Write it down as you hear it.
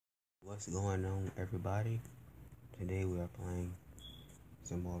What's going on, everybody? Today we are playing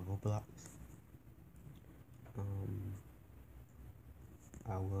some more Roblox.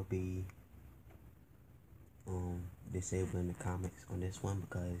 I will be disabling the comments on this one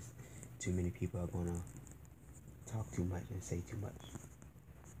because too many people are gonna talk too much and say too much,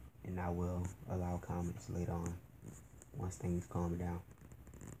 and I will allow comments later on once things calm down.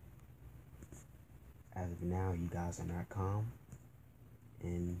 As of now, you guys are not calm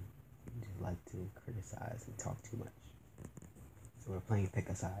and just like to criticize and talk too much. So we're playing pick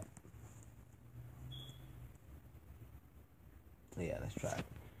a side. So yeah, let's try it.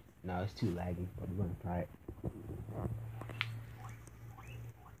 No, it's too laggy, but we're gonna try it.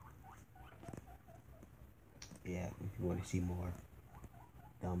 Yeah, if you want to see more,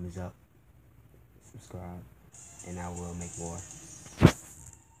 thumbs up, subscribe, and I will make more.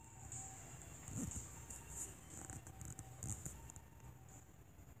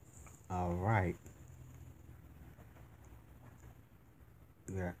 Alright.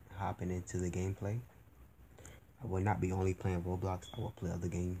 We're hopping into the gameplay. I will not be only playing Roblox, I will play other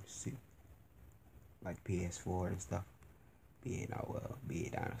games too. Like PS4 and stuff. Be a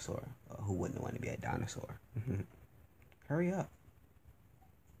dinosaur. Who wouldn't want to be a dinosaur? Hurry up.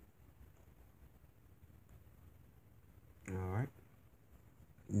 Alright.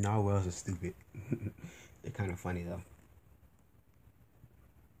 Narwhals are stupid. They're kind of funny though.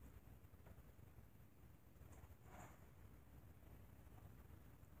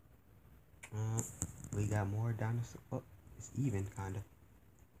 We got more dinosaurs. Oh, it's even, kind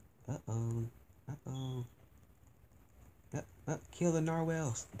of. Uh-oh. Kill the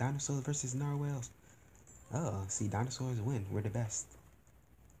narwhals. Dinosaurs versus narwhals. Oh, see, dinosaurs win. We're the best.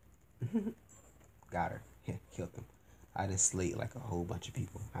 Got her. Yeah, killed them. I just slayed like a whole bunch of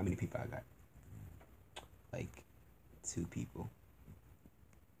people. How many people I got? Like 2 people.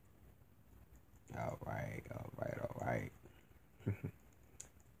 Alright.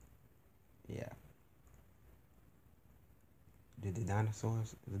 Yeah. The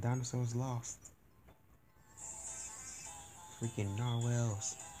dinosaurs lost. Freaking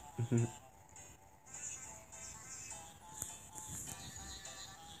narwhals.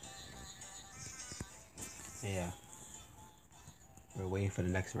 Yeah. We're waiting for the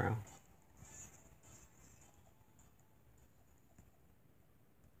next round.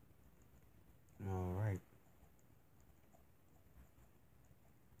 Alright.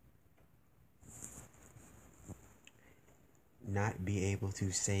 Not be able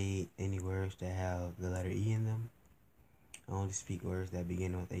to say any words that have the letter E in them. I only speak words that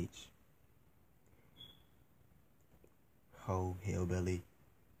begin with H. Ho, hillbilly,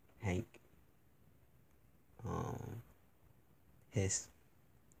 Hank, hiss.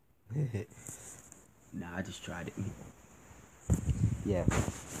 Nah, I just tried it. Yeah.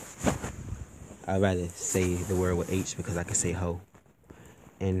 I'd rather say the word with H because I can say ho.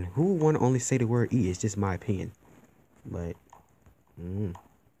 And who would want to only say the word E? It's just my opinion. But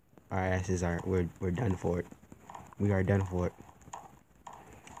our asses are we're done for it. We are done for it.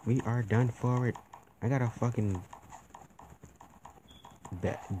 We are done for it. I got a fucking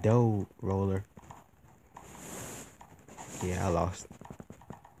dough roller. Yeah, I lost.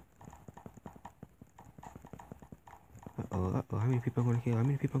 Uh-oh. How many people I'm gonna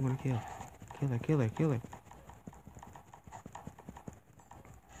kill? Kill her.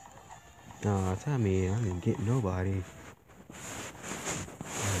 No, tell me I didn't get nobody.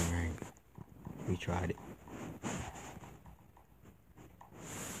 Alright. We tried it.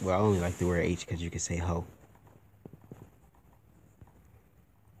 Well, I only like the word H because you can say ho.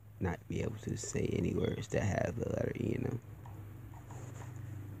 Not be able to say any words that have the letter E in them.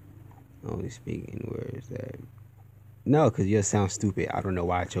 Only speaking words that... No, because you'll sound stupid. I don't know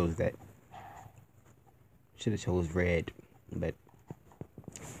why I chose that. Should have chose red, but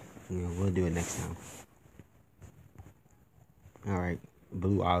we'll do it next time. Alright,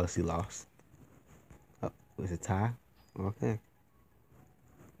 blue obviously lost. Oh, was it a tie? Okay.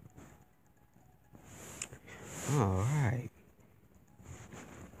 Alright.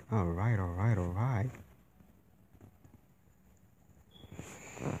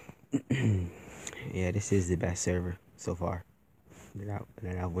 Yeah, this is the best server so far that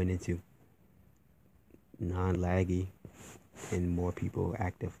I went into. Non-laggy and more people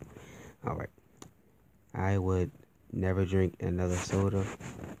active. Alright. I would never drink another soda.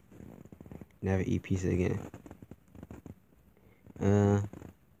 Never eat pizza again.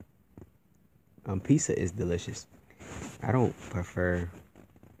 Pizza is delicious. I don't prefer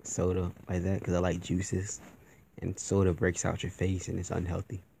soda like that because I like juices, and soda breaks out your face and it's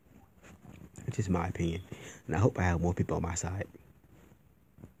unhealthy. It's just my opinion, and I hope I have more people on my side.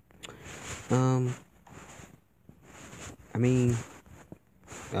 Um, I mean,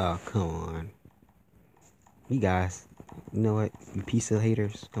 oh, come on. You guys, you know what? You piece of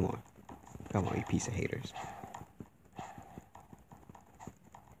haters. Come on. Come on, you piece of haters.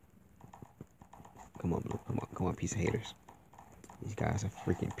 Come on, Blue. Come on, piece of haters. These guys are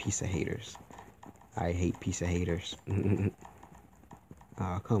freaking piece of haters. I hate piece of haters.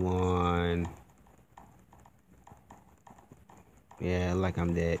 Oh, come on. Yeah, like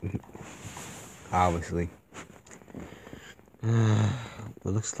I'm dead. Obviously. It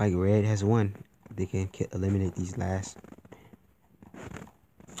looks like red has won. They can eliminate these last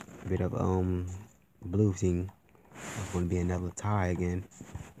bit of blue thing. It's going to be another tie again.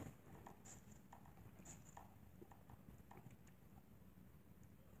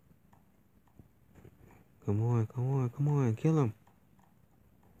 Come on, kill him.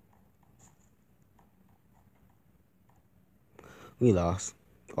 We lost.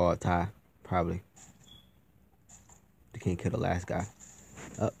 Or a tie, probably. They can't kill the last guy.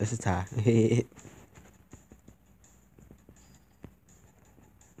 Oh, it's a tie.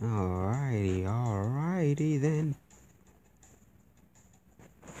 Alrighty then.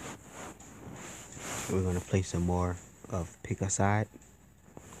 We're gonna play some more of Pick a Side.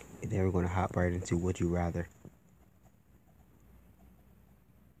 And then we're gonna hop right into Would You Rather.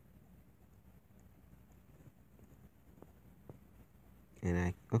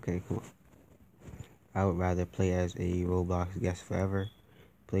 And okay, come on. I would rather play as a Roblox guest forever.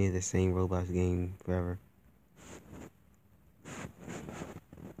 Play the same Roblox game forever.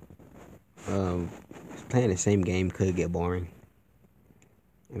 Playing the same game could get boring.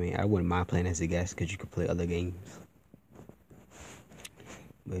 I mean, I wouldn't mind playing as a guest because you could play other games.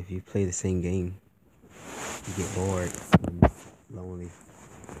 But if you play the same game, you get bored and lonely.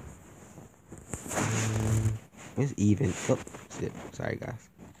 It's even. Oh, shit. Sorry, guys.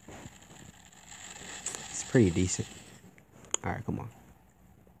 It's pretty decent. Alright, come on.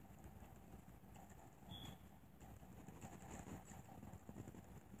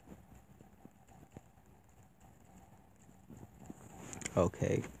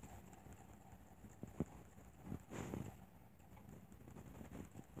 Okay.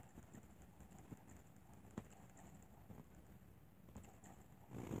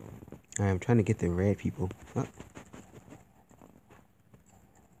 I'm trying to get the red people.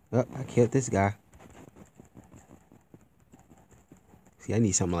 Oh, I killed this guy. See, I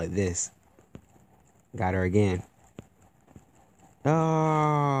need something like this. Got her again. Oh,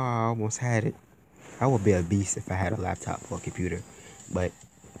 I almost had it. I would be a beast if I had a laptop or a computer. But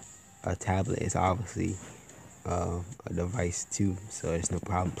a tablet is obviously a device too. So there's no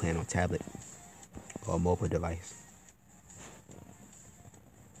problem playing on tablet or a mobile device.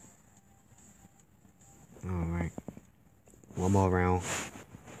 Alright. One more round.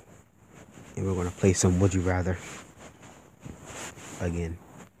 And we're going to play some Would You Rather. Again.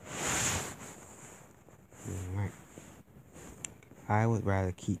 Alright. I would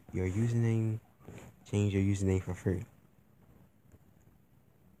rather keep your username, change your username for free.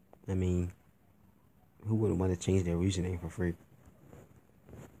 I mean, who wouldn't want to change their username for free?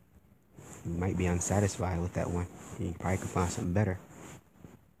 You might be unsatisfied with that one. You probably could find something better.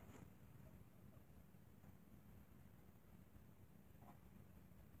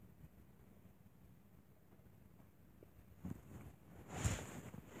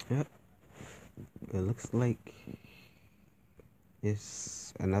 Yep. It looks like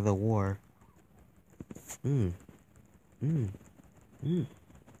it's another war.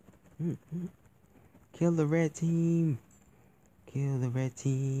 Kill the red team. Kill the red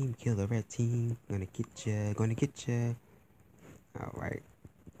team. Kill the red team. Gonna get ya. Gonna get ya. Alright.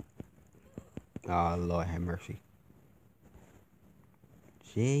 Oh, Lord have mercy.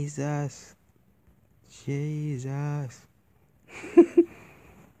 Jesus. Jesus.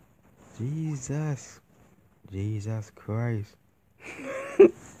 Jesus. Jesus Christ.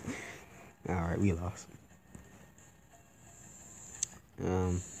 Alright, we lost.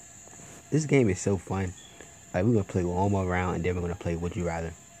 This game is so fun. Like, we're gonna play one more round and then we're gonna play Would You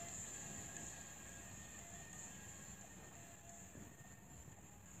Rather.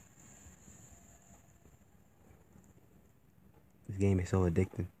 This game is so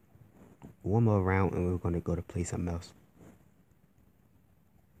addicting. One more round and we're gonna go to play something else.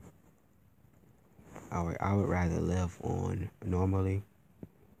 Alright, I would rather live on normally.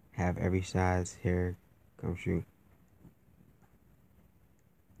 Have every size hair come true.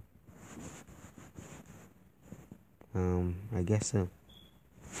 I guess so.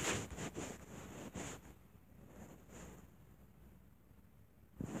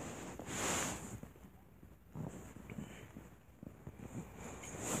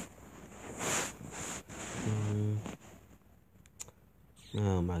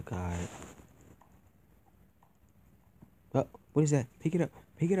 Oh my god. Oh, what is that? Pick it up.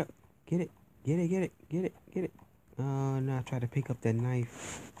 Pick it up. Get it. Get it. Get it. Get it. Get it. Oh no, I tried to pick up that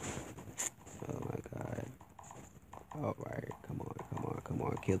knife. Oh my god. Alright, come on, come on, come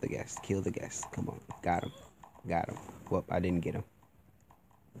on. Kill the guest. Kill the guest. Come on. Got him. Got him. Whoop, I didn't get him.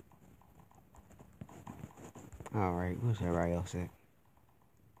 Alright, what's everybody else at?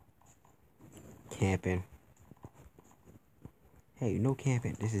 Camping. Hey, no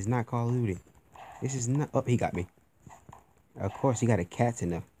camping. This is not Call of Duty. This is not. Oh, he got me. Of course, he got a cat in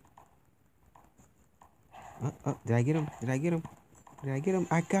there. Did I get him? Did I get him? Did I get him?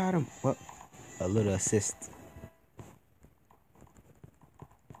 I got him. Well, a little assist.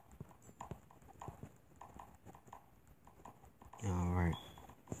 Alright.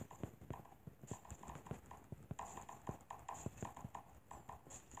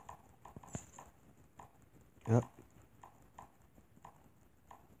 Up.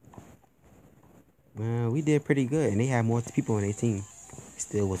 Well, we did pretty good, and they had more people on their team.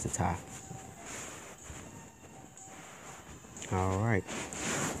 Still was a tie. Alright.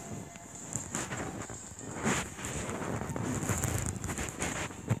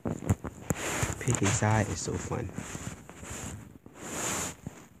 Picking side is so fun.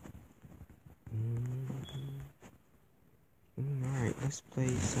 Alright, let's play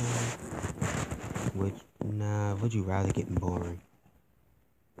some. Would you rather getting boring?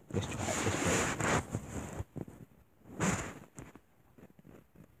 Let's try it. Let's play it.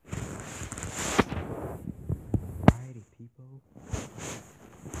 Alrighty, people.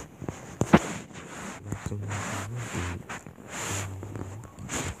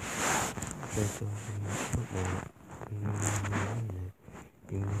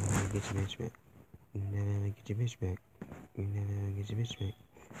 You never get your bitch back. You never get your bitch back. You never get your bitch back.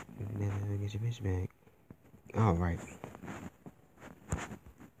 You never get your bitch back. Alright.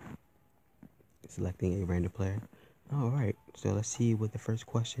 Selecting a random player. Alright, so let's see what the first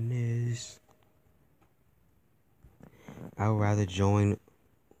question is. I would rather join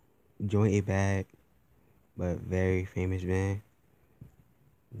a bad but very famous band.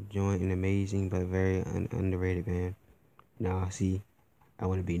 Join an amazing but very underrated band. Now, see, I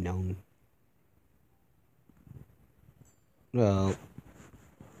want to be known. Well,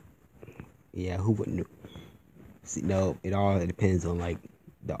 yeah, who wouldn't? See, no, it all depends on like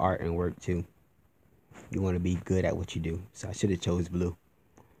the art and work too. You want to be good at what you do. So I should have chose blue,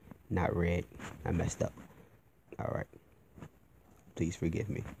 not red. I messed up. Alright. Please forgive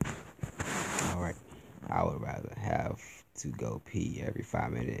me. Alright. I would rather have to go pee every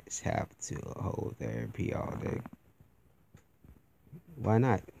 5 minutes, have to hold therapy all day. Why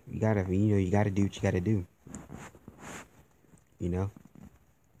not? You gotta do what you gotta do. You know?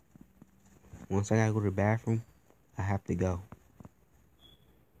 Once I gotta go to the bathroom, I have to go.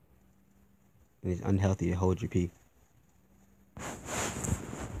 And it's unhealthy to hold your pee.